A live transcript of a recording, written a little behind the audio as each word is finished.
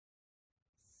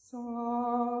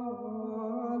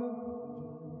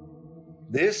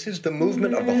This is the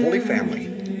movement of the Holy Family,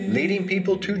 leading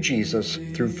people to Jesus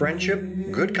through friendship,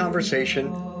 good conversation,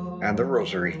 and the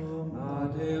Rosary.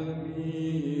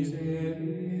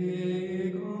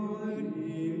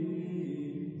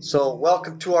 So,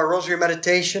 welcome to our Rosary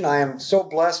Meditation. I am so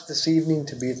blessed this evening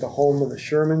to be at the home of the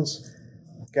Shermans,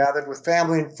 gathered with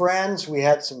family and friends. We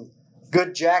had some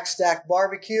good Jack Stack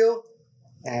barbecue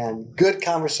and good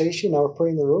conversation. Now we're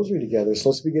praying the Rosary together. So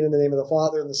let's begin in the name of the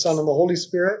Father, and the Son, and the Holy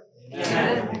Spirit.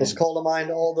 Amen. Let's call to mind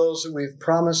all those that we've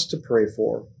promised to pray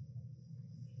for.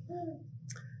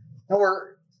 Now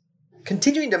we're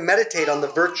continuing to meditate on the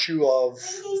virtue of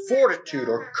fortitude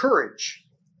or courage.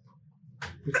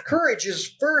 Courage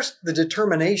is first the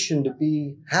determination to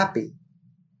be happy.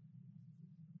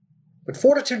 But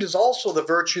fortitude is also the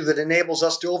virtue that enables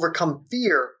us to overcome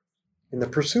fear in the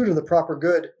pursuit of the proper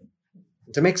good,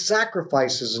 to make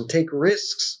sacrifices and take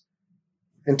risks,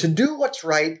 and to do what's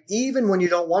right even when you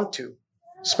don't want to,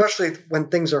 especially when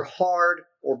things are hard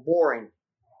or boring.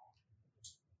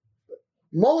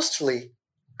 Mostly,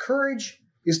 courage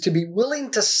is to be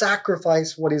willing to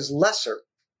sacrifice what is lesser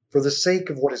for the sake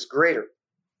of what is greater.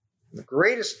 And the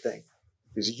greatest thing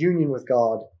is union with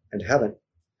God and heaven.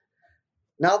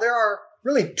 Now, there are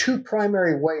really two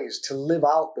primary ways to live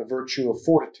out the virtue of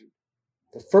fortitude.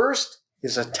 The first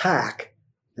is attack,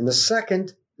 and the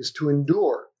second is to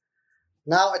endure.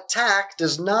 Now, attack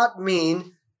does not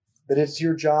mean that it's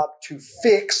your job to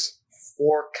fix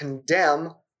or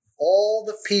condemn all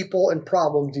the people and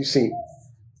problems you see.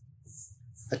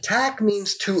 Attack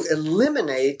means to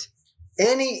eliminate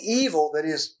any evil that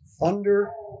is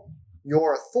under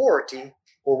your authority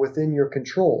or within your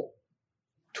control.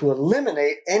 To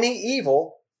eliminate any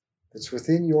evil that's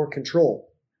within your control.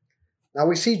 Now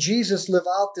we see Jesus live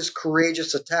out this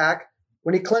courageous attack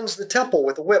when he cleansed the temple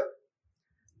with a whip.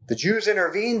 The Jews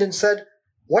intervened and said,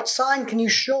 "What sign can you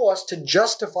show us to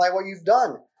justify what you've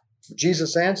done?"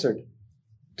 Jesus answered,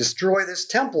 "Destroy this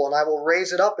temple and I will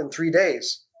raise it up in 3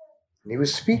 days." And he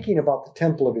was speaking about the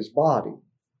temple of his body.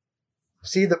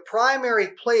 See, the primary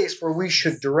place where we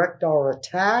should direct our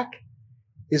attack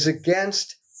is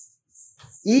against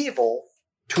evil,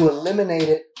 to eliminate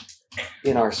it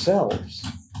in ourselves.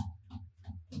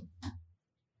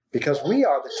 Because we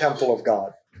are the temple of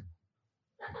God.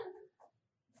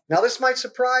 Now this might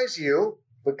surprise you,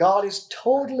 but God is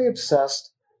totally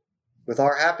obsessed with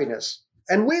our happiness.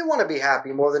 And we want to be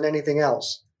happy more than anything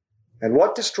else. And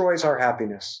what destroys our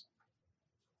happiness?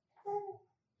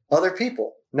 Other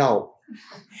people? No.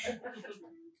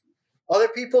 Other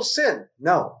people's sin?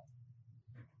 No.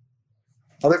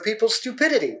 Other people's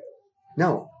stupidity?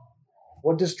 No.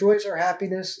 What destroys our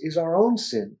happiness is our own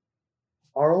sin,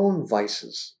 our own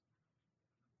vices.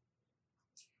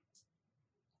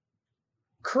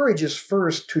 Courage is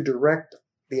first to direct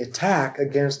the attack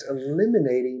against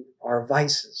eliminating our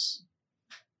vices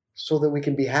so that we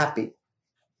can be happy.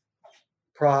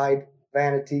 Pride,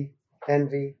 vanity,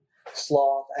 envy,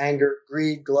 sloth, anger,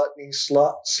 greed, gluttony,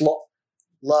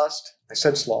 lust. I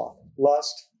said sloth.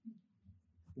 Lust,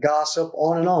 gossip,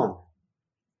 on and on.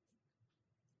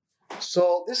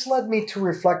 So this led me to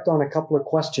reflect on a couple of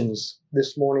questions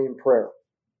this morning in prayer.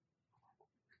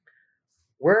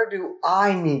 Where do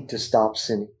I need to stop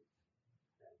sinning?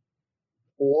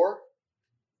 Or,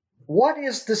 what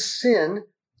is the sin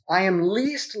I am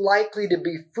least likely to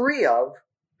be free of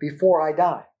before I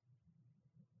die?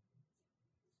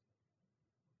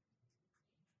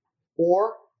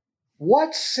 Or,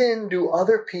 what sin do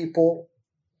other people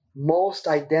most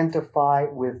identify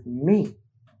with me?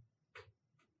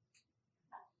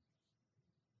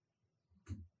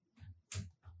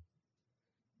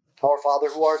 Our Father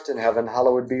who art in heaven,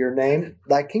 hallowed be your name.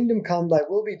 Thy kingdom come, thy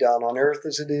will be done on earth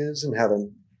as it is in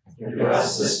heaven. Give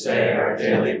us this day our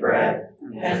daily bread,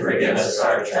 and forgive us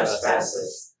our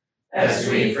trespasses, as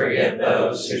we forgive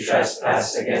those who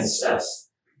trespass against us.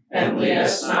 And lead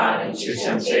us not into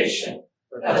temptation,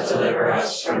 but deliver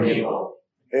us from evil.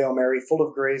 Hail Mary, full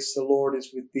of grace, the Lord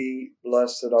is with thee.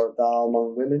 Blessed art thou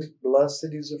among women. Blessed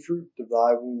is the fruit of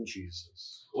thy womb,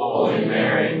 Jesus. Holy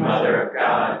Mary, Mother of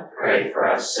God, pray for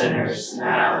us sinners,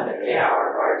 now and at the hour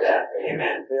of our death.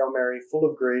 Amen. Hail Mary, full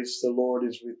of grace, the Lord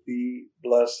is with thee.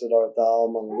 Blessed art thou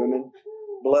among women.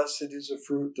 Blessed is the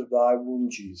fruit of thy womb,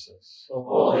 Jesus.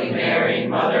 Holy Mary,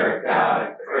 Mother of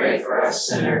God, pray for us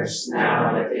sinners, now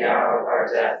and at the hour of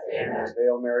our death. Amen.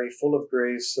 Hail Mary, full of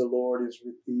grace, the Lord is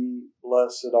with thee.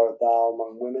 Blessed art thou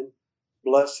among women.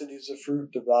 Blessed is the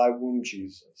fruit of thy womb,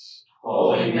 Jesus.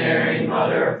 Holy Mary,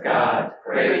 Mother of God,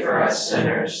 pray for us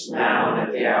sinners, now and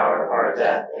at the hour of our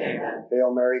death. Amen.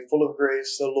 Hail Mary, full of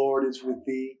grace, the Lord is with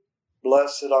thee.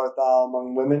 Blessed art thou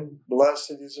among women.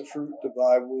 Blessed is the fruit of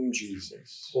thy womb,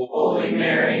 Jesus. Holy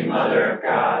Mary, Mother of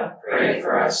God, pray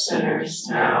for us sinners,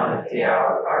 now and at the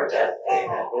hour of our death.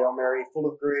 Amen. Hail Mary, full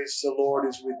of grace, the Lord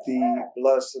is with thee.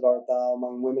 Blessed art thou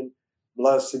among women.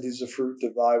 Blessed is the fruit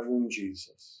of thy womb,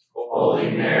 Jesus.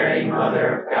 Holy Mary,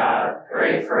 Mother of God,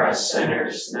 pray for us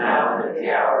sinners, now and at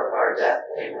the hour of our death.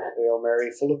 Amen. Hail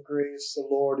Mary, full of grace, the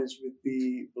Lord is with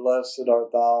thee. Blessed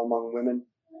art thou among women.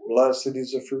 Blessed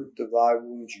is the fruit of thy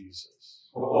womb, Jesus.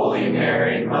 Holy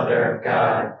Mary, Mother of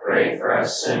God, pray for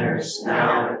us sinners,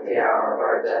 now and at the hour of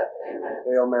our death. Amen.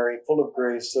 Hail Mary, full of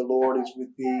grace, the Lord is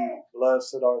with thee.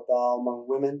 Blessed art thou among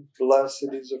women. Blessed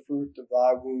is the fruit of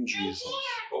thy womb, Jesus.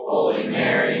 Holy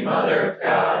Mary, Mother of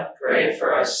God, pray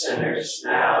for us sinners,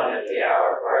 now and at the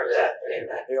hour of our death.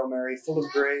 Amen. Hail Mary, full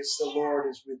of grace, the Lord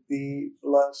is with thee.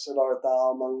 Blessed art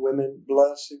thou among women.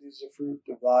 Blessed is the fruit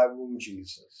of thy womb,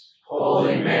 Jesus.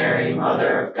 Holy Mary,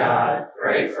 Mother of God,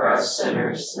 pray for us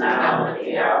sinners, now and at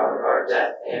the hour of our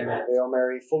death. Amen. Hail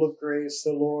Mary, full of grace,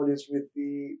 the Lord is with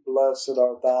thee. Blessed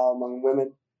art thou among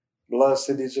women.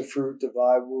 Blessed is the fruit of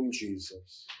thy womb,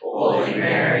 Jesus. Holy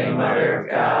Mary, Mother of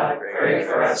God, pray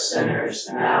for us sinners,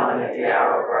 now and at the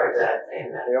hour of our death.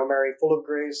 Amen. Hail Mary, full of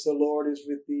grace, the Lord is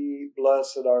with thee.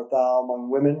 Blessed art thou among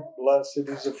women. Blessed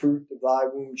is the fruit of thy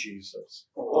womb, Jesus.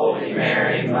 Holy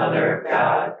Mary, Mother of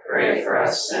God, pray for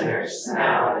us sinners,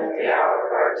 now and at the hour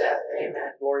of our death.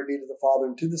 Amen. Glory be to the Father,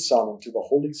 and to the Son, and to the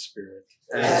Holy Spirit.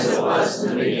 As it was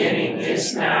in the beginning,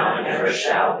 is now, and ever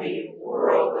shall be,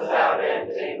 world without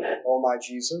end. Amen. O my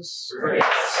Jesus, Forgive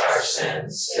us our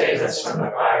sins, save us from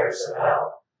the fires of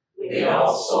hell. Lead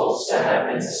all souls to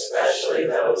heaven, especially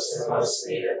those in most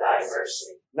need of thy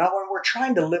mercy. now when we're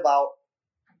trying to live out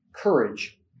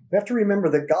courage, we have to remember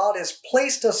that God has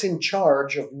placed us in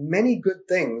charge of many good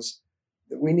things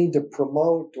that we need to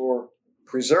promote or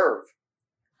preserve.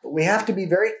 But we have to be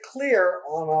very clear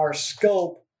on our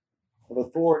scope of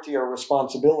authority or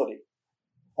responsibility.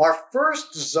 Our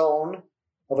first zone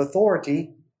of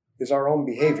authority is our own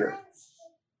behavior.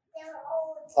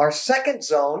 Our second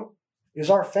zone is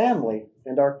our family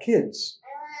and our kids,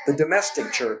 the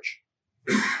domestic church.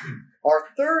 Our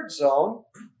third zone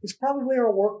is probably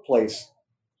our workplace,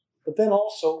 but then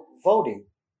also voting.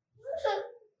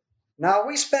 Now,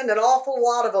 we spend an awful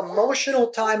lot of emotional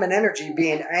time and energy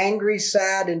being angry,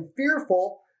 sad, and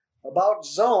fearful about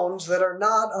zones that are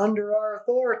not under our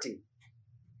authority,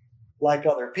 like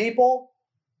other people,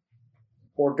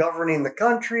 or governing the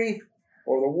country,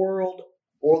 or the world,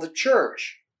 or the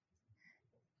church.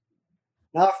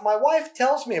 Now, if my wife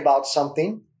tells me about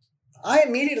something, I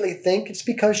immediately think it's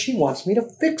because she wants me to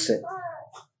fix it.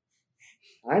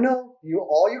 I know,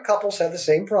 all you couples have the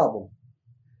same problem.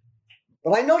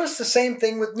 But I notice the same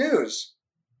thing with news.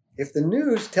 If the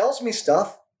news tells me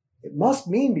stuff, it must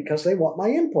mean because they want my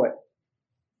input.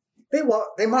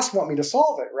 They must want me to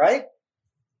solve it, right?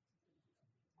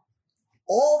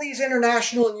 All these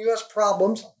international and U.S.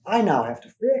 problems I now have to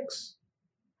fix.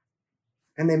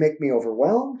 And they make me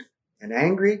overwhelmed and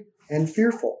angry and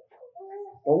fearful.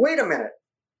 But wait a minute.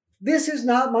 This is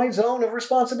not my zone of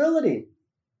responsibility.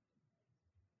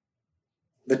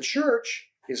 The church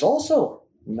is also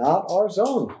not our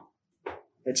zone.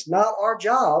 It's not our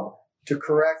job to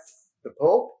correct the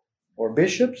Pope or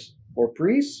bishops or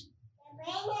priests.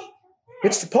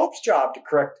 It's the Pope's job to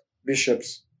correct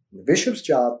bishops, and the bishop's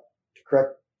job to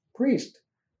correct priests.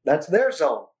 That's their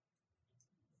zone.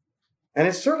 And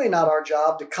it's certainly not our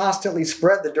job to constantly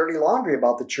spread the dirty laundry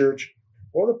about the church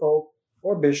or the Pope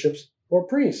or bishops or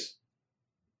priests.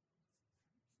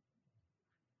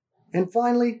 And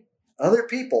finally, other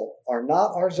people are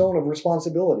not our zone of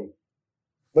responsibility.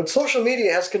 But social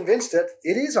media has convinced it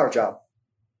is our job.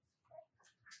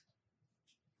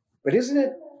 But isn't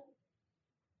it?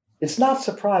 It's not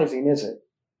surprising, is it,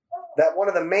 that one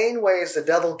of the main ways the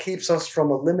devil keeps us from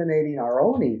eliminating our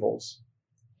own evils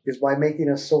is by making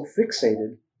us so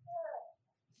fixated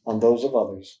on those of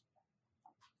others.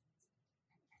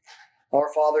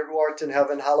 Our Father who art in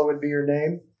heaven, hallowed be your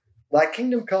name. Thy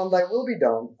kingdom come, thy will be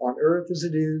done, on earth as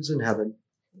it is in heaven.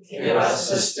 Give us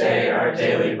this day our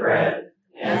daily bread,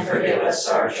 and forgive us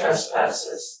our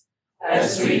trespasses,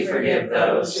 as we forgive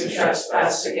those who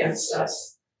trespass against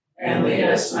us. And lead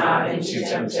us not into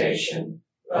temptation,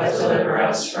 but deliver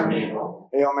us from evil.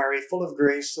 Hail Mary, full of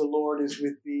grace, the Lord is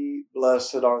with thee.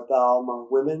 Blessed art thou among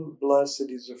women. Blessed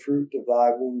is the fruit of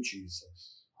thy womb,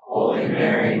 Jesus. Holy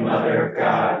Mary, Mother of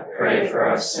God, pray for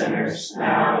us sinners,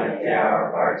 now and at the hour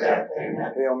of our death.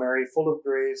 Amen. Hail Mary, full of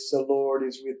grace, the Lord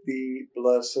is with thee.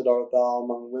 Blessed art thou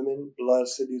among women.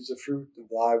 Blessed is the fruit of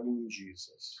thy womb,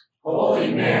 Jesus.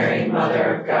 Holy Mary,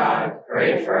 Mother of God,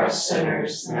 pray for us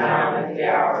sinners, now and at the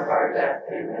hour of our death.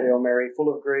 Amen. Hail Mary,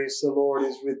 full of grace, the Lord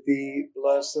is with thee.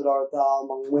 Blessed art thou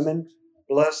among women.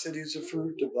 Blessed is the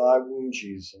fruit of thy womb,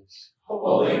 Jesus.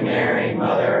 Holy Mary,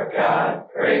 Mother of God,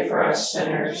 pray for us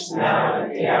sinners, now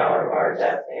and at the hour of our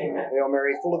death. Amen. Hail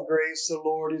Mary, full of grace, the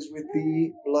Lord is with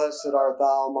thee. Blessed art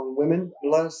thou among women.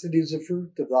 Blessed is the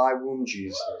fruit of thy womb,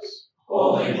 Jesus.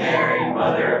 Holy Mary,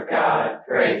 Mother of God,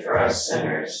 pray for us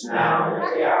sinners, now and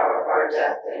at the hour of our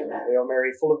death. Amen. Hail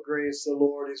Mary, full of grace, the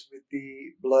Lord is with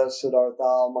thee. Blessed art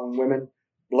thou among women.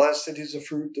 Blessed is the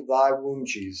fruit of thy womb,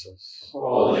 Jesus.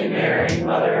 Holy Mary,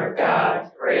 Mother of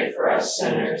God, pray for us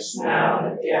sinners, now and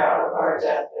at the hour of our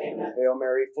death. Amen. Hail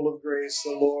Mary, full of grace,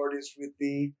 the Lord is with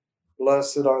thee.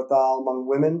 Blessed art thou among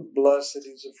women. Blessed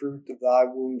is the fruit of thy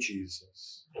womb,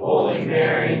 Jesus. Holy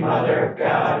Mary, Mother of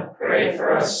God, pray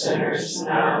for us sinners,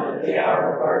 now and at the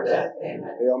hour of our death.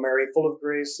 Amen. Hail Mary, full of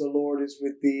grace, the Lord is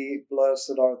with thee.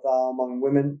 Blessed art thou among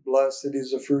women. Blessed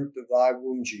is the fruit of thy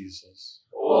womb, Jesus.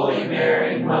 Holy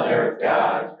Mary, Mother of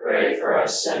God, pray for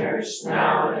us sinners,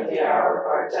 now and at the hour of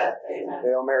our death. Amen.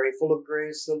 Hail Mary, full of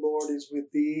grace, the Lord is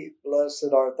with thee.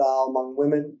 Blessed art thou among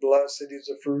women. Blessed is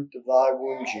the fruit of thy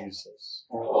womb, Jesus.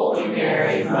 Holy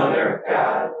Mary, Mother of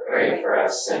God, pray for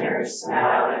us sinners,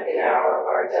 now and at the hour of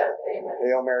our death. Amen.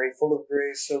 Hail Mary, full of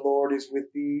grace, the Lord is with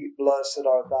thee. Blessed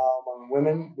art thou among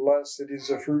women. Blessed is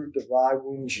the fruit of thy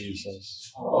womb,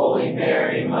 Jesus. Holy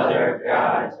Mary, Mother of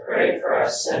God, pray for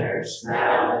us sinners,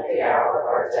 now and at the hour of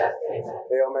our death. Amen.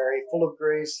 Hail Mary, full of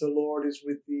grace, the Lord is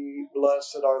with thee.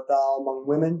 Blessed art thou among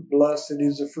women. Blessed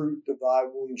is the fruit of thy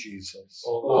womb, Jesus.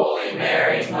 Holy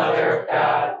Mary, Mother of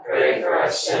God, pray for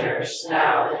us sinners,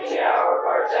 now and at the hour of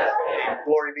our death. Amen.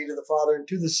 Glory be to the Father, and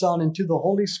to the Son, and to the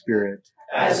Holy Spirit.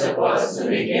 As it was in the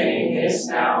beginning, is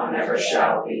now, and ever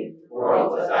shall be,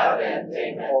 world without end.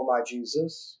 Amen. O my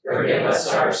Jesus, forgive us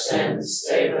our sins,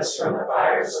 save us from the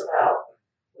fires of hell.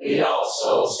 Lead all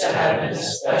souls to heaven,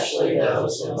 especially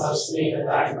those in most need of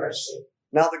thy mercy.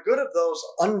 now the good of those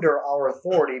under our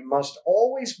authority must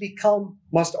always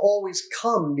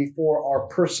come before our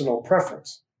personal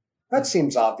preference. That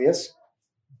seems obvious,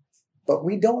 but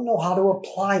we don't know how to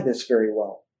apply this very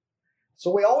well.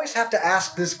 So we always have to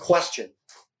ask this question: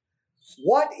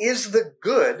 what is the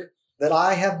good that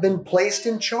I have been placed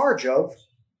in charge of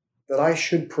that I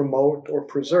should promote or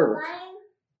preserve?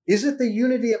 Is it the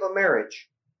unity of a marriage,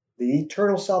 the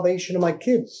eternal salvation of my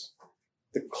kids,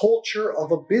 the culture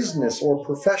of a business or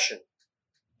profession,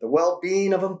 the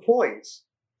well-being of employees,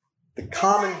 the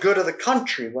common good of the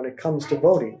country when it comes to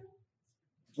voting?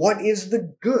 What is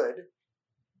the good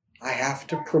I have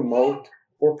to promote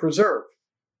or preserve?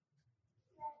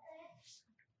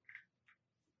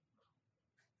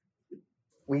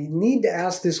 We need to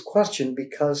ask this question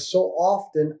because so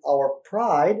often our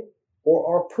pride or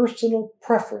our personal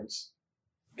preference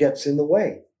gets in the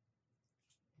way.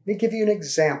 Let me give you an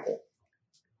example.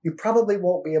 You probably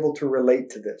won't be able to relate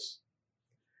to this.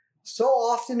 So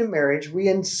often in marriage, we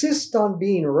insist on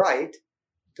being right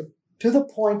to the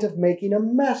point of making a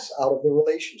mess out of the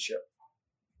relationship.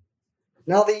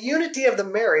 Now, the unity of the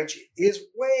marriage is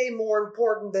way more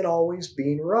important than always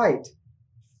being right.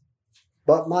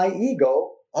 But my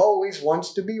ego always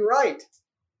wants to be right.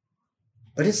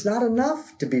 But it's not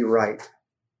enough to be right,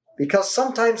 because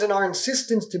sometimes in our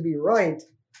insistence to be right,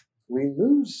 we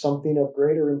lose something of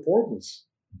greater importance: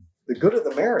 the good of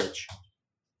the marriage.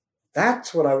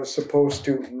 That's what I was supposed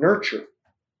to nurture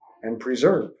and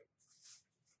preserve.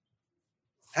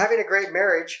 Having a great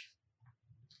marriage,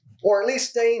 or at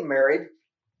least staying married,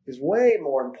 is way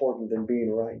more important than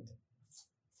being right.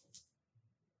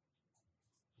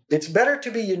 It's better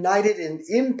to be united in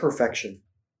imperfection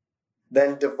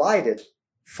than divided,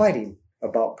 fighting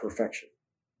about perfection.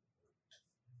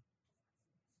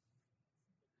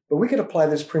 But we can apply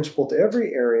this principle to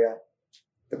every area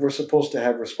that we're supposed to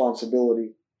have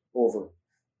responsibility over.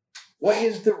 What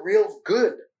is the real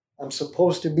good I'm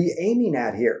supposed to be aiming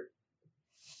at here,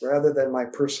 rather than my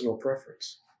personal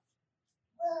preference?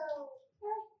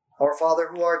 Our Father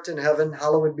who art in heaven,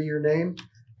 hallowed be your name.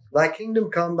 Thy kingdom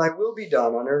come, thy will be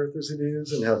done on earth as it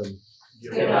is in heaven.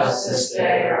 Give us this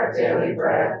day our daily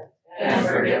bread, and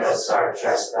forgive us our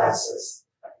trespasses,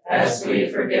 as we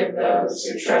forgive those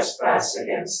who trespass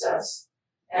against us.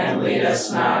 And lead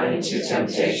us not into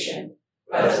temptation,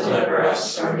 but deliver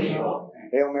us from evil.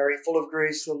 Hail Mary, full of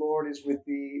grace, the Lord is with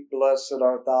thee. Blessed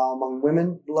art thou among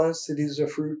women. Blessed is the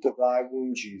fruit of thy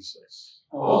womb, Jesus.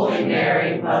 Holy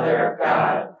Mary, Mother of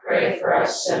God, pray for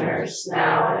us sinners,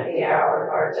 now and at the hour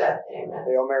of our death. Amen.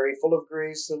 Hail Mary, full of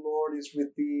grace, the Lord is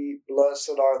with thee.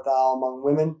 Blessed art thou among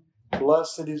women.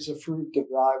 Blessed is the fruit of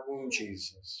thy womb,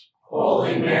 Jesus.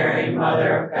 Holy Mary,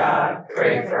 Mother of God,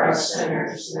 pray for us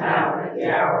sinners, now and at the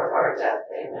hour of our death.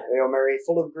 Amen. Hail Mary,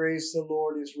 full of grace, the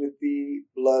Lord is with thee.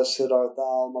 Blessed art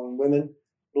thou among women.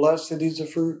 Blessed is the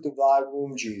fruit of thy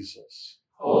womb, Jesus.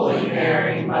 Holy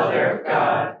Mary, Mother of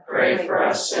God, pray for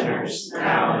us sinners,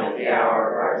 now and at the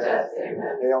hour of our death.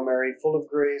 Amen. Hail Mary, full of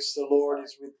grace, the Lord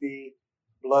is with thee.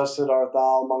 Blessed art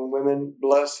thou among women.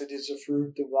 Blessed is the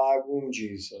fruit of thy womb,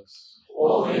 Jesus.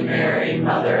 Holy Mary,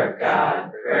 Mother of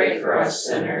God, pray for us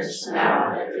sinners,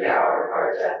 now and at the hour of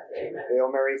our death. Amen.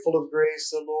 Hail Mary, full of grace,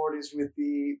 the Lord is with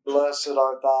thee. Blessed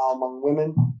art thou among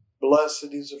women. Blessed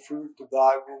is the fruit of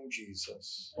thy womb,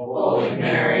 Jesus. Holy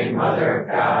Mary, Mother of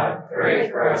God, pray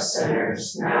for us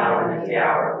sinners, now and at the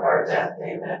hour of our death.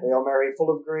 Amen. Hail Mary,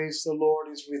 full of grace, the Lord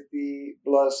is with thee.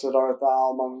 Blessed art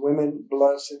thou among women.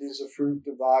 Blessed is the fruit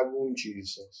of thy womb,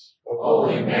 Jesus.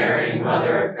 Holy Mary,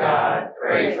 Mother of God,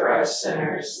 pray for us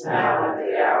sinners, now and at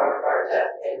the hour of our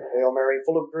death. Amen. Hail Mary,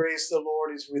 full of grace, the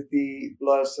Lord is with thee.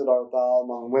 Blessed art thou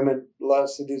among women.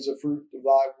 Blessed is the fruit of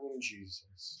thy womb,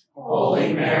 Jesus.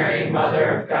 Holy Mary,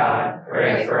 Mother of God,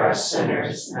 pray for us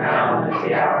sinners, now and at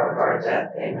the hour of our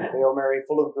death. Amen. Hail Mary,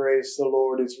 full of grace, the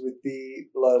Lord is with thee.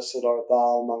 Blessed art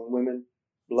thou among women.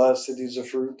 Blessed is the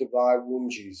fruit of thy womb,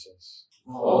 Jesus.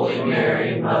 Holy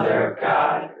Mary, Mother of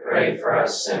God, pray for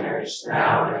us sinners,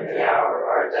 now and at the hour of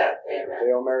our death. Amen.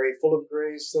 Hail Mary, full of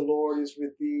grace, the Lord is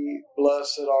with thee.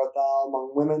 Blessed art thou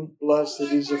among women. Blessed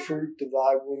is the fruit of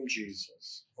thy womb,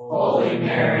 Jesus. Holy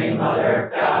Mary, Mother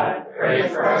of God, pray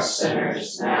for us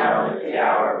sinners, now and at the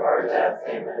hour of our death.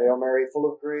 Amen. Hail Mary,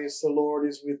 full of grace, the Lord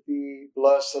is with thee.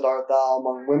 Blessed art thou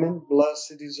among women.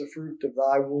 Blessed is the fruit of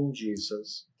thy womb,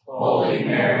 Jesus. Holy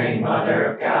Mary,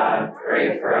 Mother of God,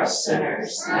 pray for us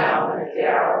sinners, now and at the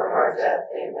hour of our death.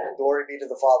 Amen. Glory be to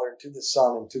the Father, and to the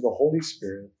Son, and to the Holy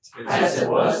Spirit. As it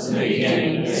was in the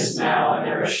beginning, is now, and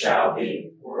ever shall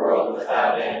be, world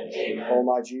without end. Amen. O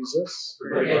my Jesus,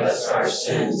 Forgive us our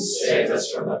sins, save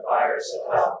us from the fires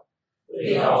of hell.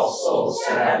 Lead all souls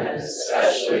to heaven,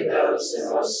 especially those in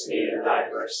most need of thy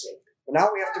mercy. but now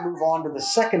we have to move on to the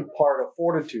second part of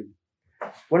fortitude.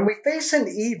 When we face an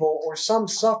evil or some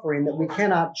suffering that we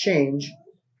cannot change,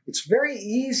 it's very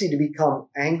easy to become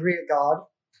angry at God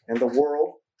and the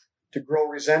world, to grow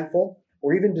resentful,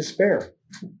 or even despair.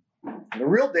 And the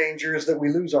real danger is that we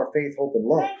lose our faith, hope, and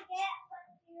love.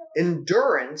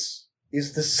 Endurance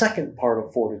is the second part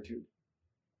of fortitude.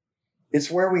 It's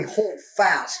where we hold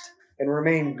fast and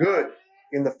remain good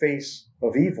in the face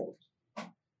of evil.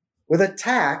 With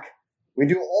attack, we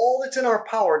do all that's in our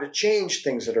power to change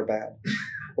things that are bad.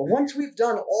 But once we've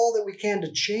done all that we can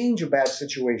to change a bad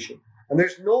situation, and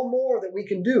there's no more that we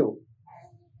can do,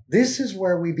 this is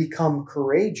where we become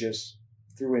courageous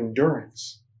through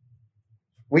endurance.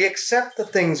 We accept the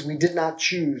things we did not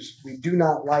choose, we do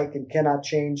not like and cannot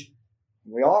change.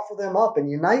 We offer them up and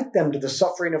unite them to the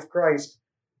suffering of Christ,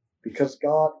 because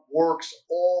God works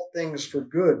all things for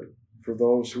good for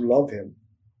those who love him.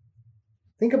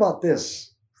 Think about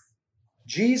this.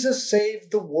 Jesus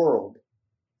saved the world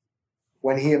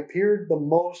when he appeared the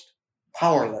most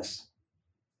powerless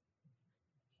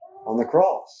on the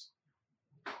cross.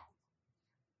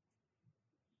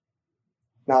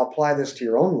 Now apply this to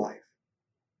your own life.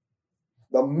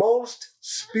 The most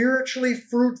spiritually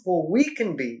fruitful we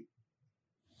can be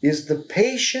is the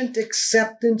patient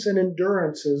acceptance and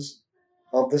endurances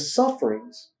of the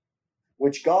sufferings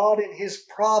which God in his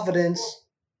providence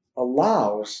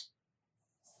allows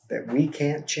that we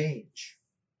can't change.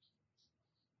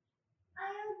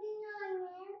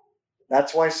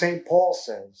 That's why St. Paul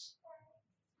says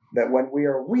that when we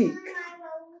are weak,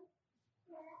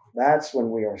 that's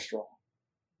when we are strong.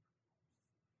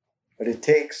 But it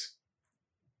takes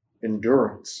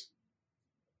endurance.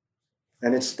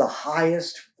 And it's the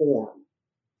highest form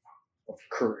of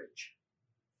courage.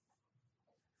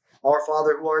 Our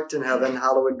Father who art in heaven,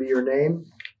 hallowed be your name.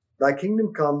 Thy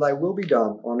kingdom come, thy will be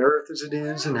done, on earth as it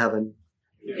is in heaven.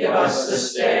 Give us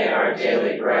this day our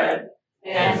daily bread,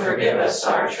 and forgive us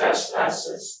our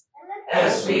trespasses,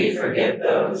 as we forgive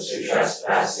those who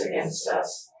trespass against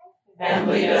us. And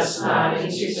lead us not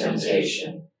into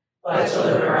temptation, but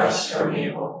deliver us from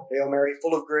evil. Hail Mary,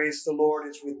 full of grace, the Lord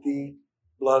is with thee.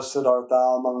 Blessed art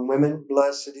thou among women.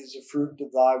 Blessed is the fruit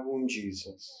of thy womb,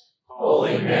 Jesus.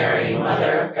 Holy Mary,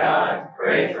 Mother of God,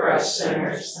 pray for us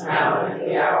sinners, now and at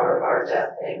the hour of our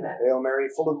death. Amen. Hail Mary,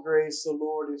 full of grace, the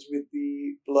Lord is with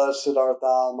thee. Blessed art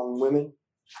thou among women.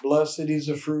 Blessed is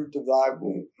the fruit of thy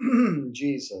womb,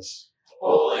 Jesus.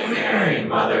 Holy Mary,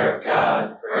 Mother of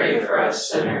God, pray for us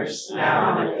sinners,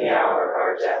 now and at the hour of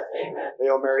our death. Amen.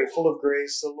 Hail Mary, full of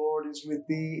grace, the Lord is with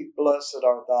thee. Blessed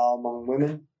art thou among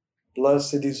women.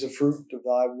 Blessed is the fruit of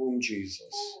thy womb,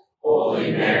 Jesus.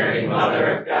 Holy Mary,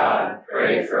 Mother of God,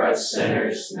 pray for us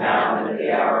sinners, now and at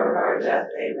the hour of our death.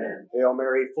 Amen. Hail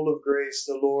Mary, full of grace,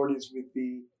 the Lord is with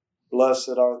thee.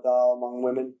 Blessed art thou among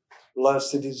women.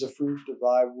 Blessed is the fruit of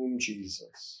thy womb,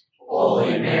 Jesus.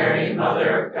 Holy Mary,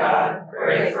 Mother of God,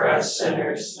 pray for us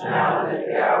sinners, now and at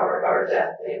the hour of our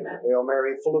death. Amen. Hail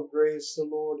Mary, full of grace, the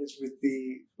Lord is with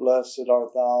thee. Blessed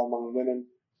art thou among women.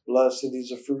 Blessed is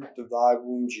the fruit of thy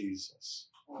womb, Jesus.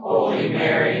 Holy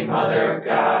Mary, Mother of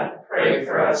God, pray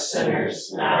for us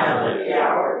sinners, now and at the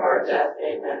hour of our death.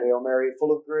 Amen. Hail Mary,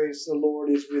 full of grace, the Lord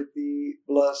is with thee.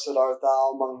 Blessed art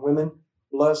thou among women.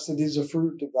 Blessed is the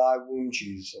fruit of thy womb,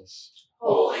 Jesus.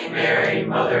 Holy Mary,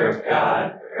 Mother of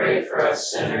God, pray for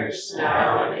us sinners,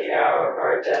 now and at the hour of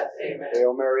our death. Amen.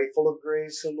 Hail Mary, full of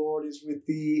grace, the Lord is with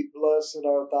thee. Blessed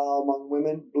art thou among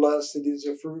women. Blessed is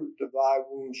the fruit of thy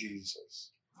womb,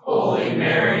 Jesus. Holy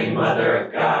Mary, Mother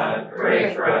of God,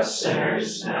 pray for us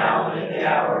sinners, now and at the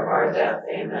hour of our death.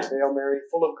 Amen. Hail Mary,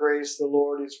 full of grace, the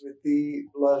Lord is with thee.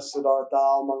 Blessed art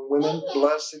thou among women.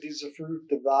 Blessed is the fruit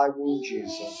of thy womb,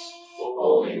 Jesus.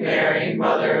 Holy Mary,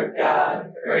 Mother of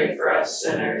God, pray for us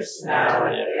sinners, now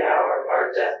and at the hour of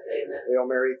our death. Amen. Hail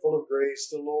Mary, full of grace,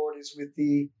 the Lord is with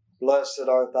thee. Blessed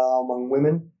art thou among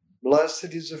women.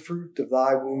 Blessed is the fruit of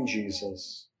thy womb,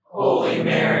 Jesus. Holy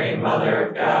Mary, Mother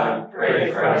of God, pray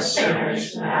for us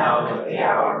sinners, now and at the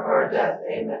hour of our death.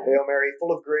 Amen. Hail Mary,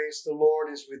 full of grace, the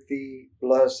Lord is with thee.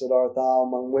 Blessed art thou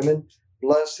among women.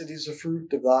 Blessed is the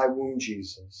fruit of thy womb,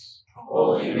 Jesus.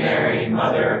 Holy Mary,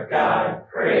 Mother of God,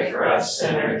 pray for us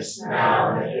sinners, now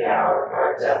and at the hour of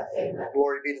our death. Amen.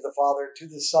 Glory be to the Father, to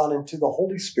the Son, and to the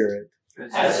Holy Spirit.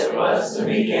 As it was in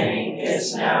the beginning,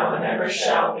 is now, and ever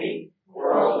shall be,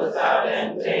 world without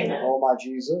end. Amen. O my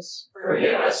Jesus,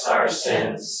 Forgive us our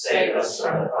sins, save us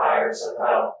from the fires of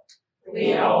hell.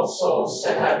 Lead all souls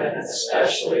to heaven,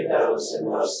 especially those in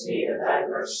most need of thy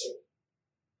mercy.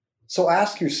 so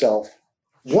ask yourself,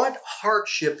 what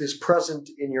hardship is present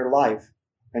in your life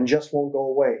and just won't go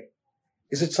away?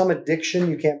 Is it some addiction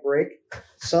you can't break?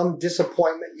 Some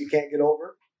disappointment you can't get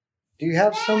over? Do you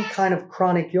have some kind of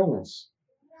chronic illness?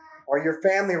 Are your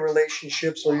family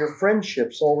relationships or your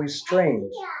friendships always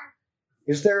strained?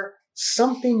 Is there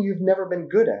something you've never been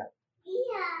good at?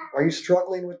 Are you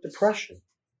struggling with depression?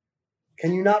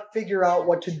 Can you not figure out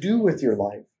what to do with your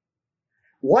life?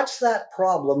 What's that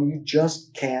problem you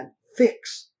just can't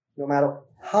fix, no matter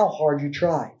how hard you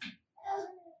try?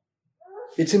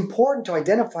 It's important to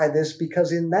identify this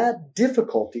because in that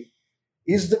difficulty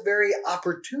is the very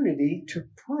opportunity to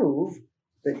prove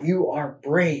that you are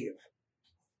brave,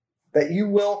 that you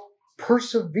will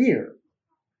persevere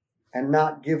and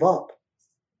not give up.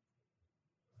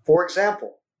 For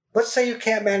example, let's say you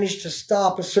can't manage to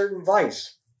stop a certain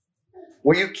vice.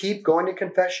 Will you keep going to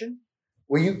confession?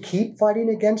 Will you keep fighting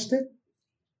against it?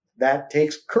 That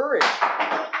takes courage.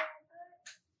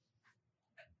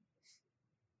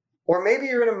 Or maybe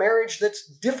you're in a marriage that's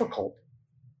difficult.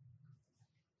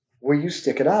 Will you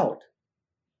stick it out?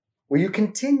 Will you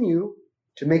continue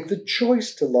to make the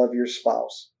choice to love your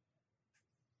spouse?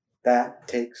 That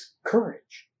takes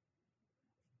courage.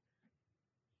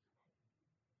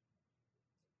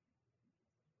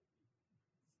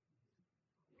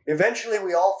 Eventually,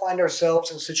 we all find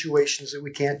ourselves in situations that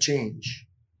we can't change.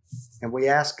 And we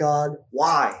ask God,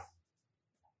 why?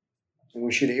 And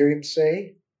we should hear him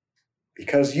say,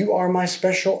 because you are my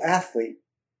special athlete,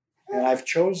 and I've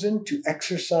chosen to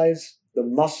exercise the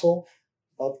muscle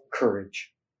of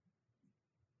courage.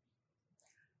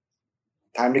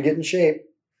 Time to get in shape.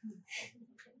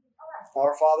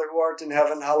 Our Father who art in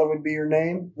heaven, hallowed be your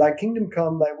name. Thy kingdom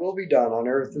come, thy will be done on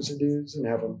earth as it is in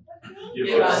heaven.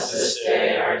 Give us this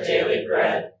day our daily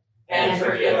bread, and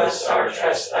forgive us our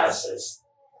trespasses,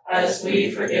 as we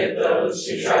forgive those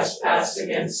who trespass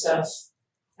against us.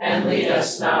 And lead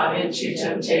us not into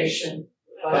temptation,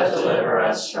 but deliver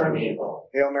us from evil.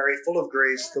 Hail Mary, full of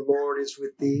grace, the Lord is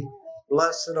with thee.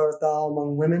 Blessed art thou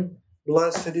among women.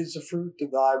 Blessed is the fruit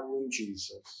of thy womb,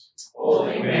 Jesus.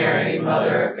 Holy Mary,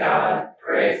 Mother of God,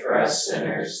 pray for us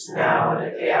sinners, now and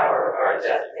at the hour of our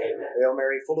death. Amen. Hail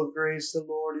Mary, full of grace, the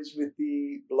Lord is with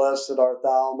thee. Blessed art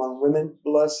thou among women.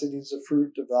 Blessed is the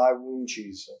fruit of thy womb,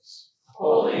 Jesus.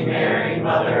 Holy Mary,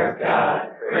 Mother of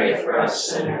God, pray for us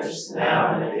sinners,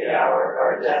 now and at the hour of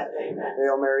our death. Amen.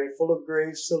 Hail Mary, full of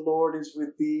grace, the Lord is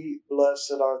with thee.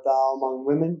 Blessed art thou among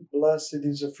women. Blessed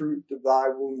is the fruit of thy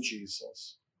womb,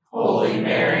 Jesus. Holy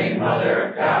Mary, Mother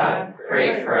of God,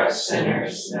 pray for us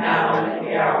sinners, now and at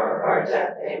the hour of our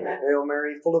death. Amen. Hail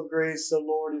Mary, full of grace, the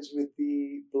Lord is with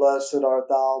thee. Blessed art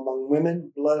thou among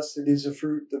women. Blessed is the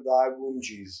fruit of thy womb,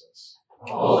 Jesus.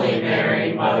 Holy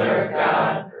Mary, Mother of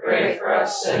God, pray for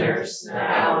us sinners,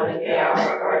 now and at the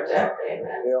hour of our death.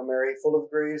 Amen. Hail Mary, full of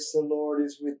grace, the Lord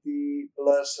is with thee.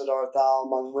 Blessed art thou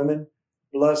among women.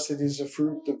 Blessed is the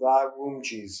fruit of thy womb,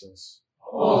 Jesus.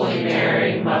 Holy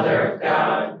Mary, Mother of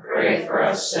God, pray for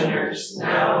us sinners,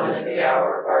 now and at the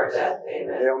hour of our death.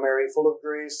 Amen. Hail Mary, full of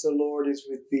grace, the Lord is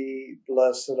with thee.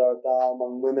 Blessed art thou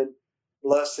among women.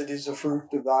 Blessed is the fruit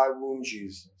of thy womb,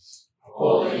 Jesus.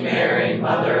 Holy Mary,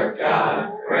 Mother of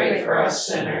God, pray for us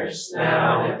sinners,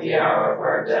 now and at the hour of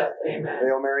our death. Amen.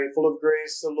 Hail Mary, full of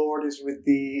grace, the Lord is with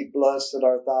thee. Blessed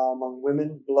art thou among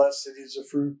women. Blessed is the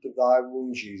fruit of thy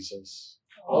womb, Jesus.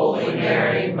 Holy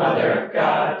Mary, Mother of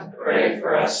God, pray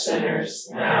for us sinners,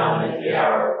 now and at the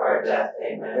hour of our death.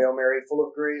 Amen. Hail Mary, full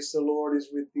of grace, the Lord is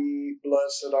with thee.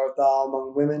 Blessed art thou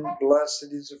among women. Blessed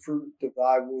is the fruit of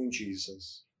thy womb,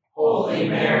 Jesus. Holy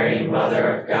Mary,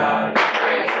 Mother of God,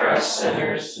 pray for us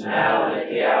sinners, now and at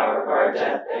the hour of our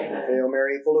death. Amen. Hail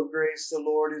Mary, full of grace, the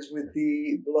Lord is with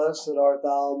thee. Blessed art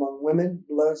thou among women.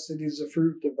 Blessed is the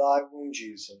fruit of thy womb,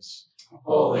 Jesus.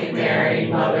 Holy Mary,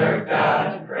 Mother of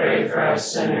God, pray for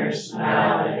us sinners,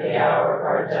 now and at the hour of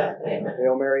our death. Amen.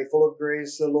 Hail Mary, full of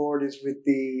grace, the Lord is with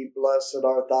thee. Blessed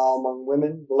art thou among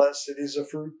women. Blessed is the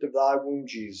fruit of thy womb,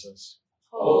 Jesus.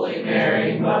 Holy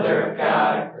Mary, Mother of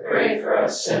God, pray for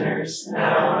us sinners,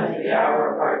 now and at the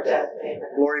hour of our death. Amen.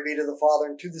 Glory be to the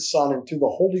Father, and to the Son, and to the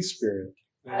Holy Spirit.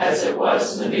 As it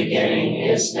was in the beginning,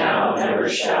 is now, and ever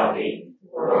shall be,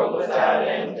 world without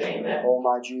end. Amen. O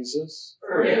my Jesus,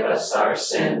 forgive us our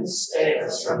sins, save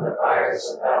us from the fires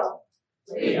of hell.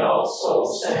 Lead all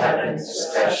souls to heaven,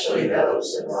 especially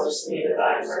those in most need of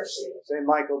thy mercy. Saint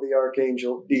Michael the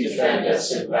Archangel, defend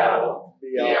us in battle.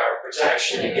 Be our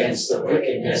protection against the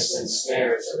wickedness and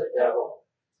snares of the devil.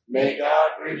 May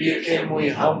God rebuke him, we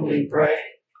humbly pray.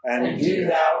 And do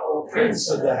thou, O Prince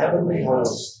of the heavenly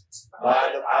host,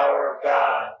 by the power of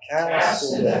God,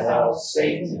 cast into hell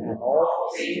Satan and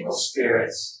all the evil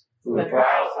spirits who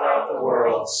prowl throughout the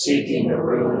world, seeking the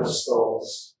ruin of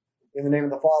souls. In the name of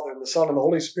the Father, and the Son, and the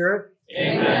Holy Spirit.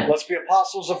 Amen. Let's be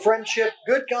apostles of friendship,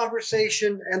 good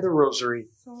conversation, and the rosary.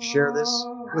 Share this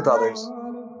with others.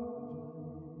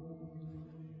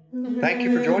 Thank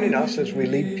you for joining us as we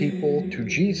lead people to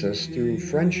Jesus through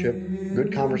friendship,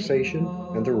 good conversation,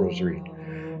 and the rosary.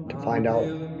 To find out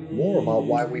more about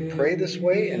why we pray this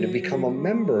way and to become a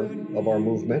member of our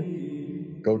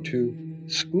movement, go to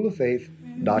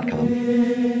schooloffaith.com.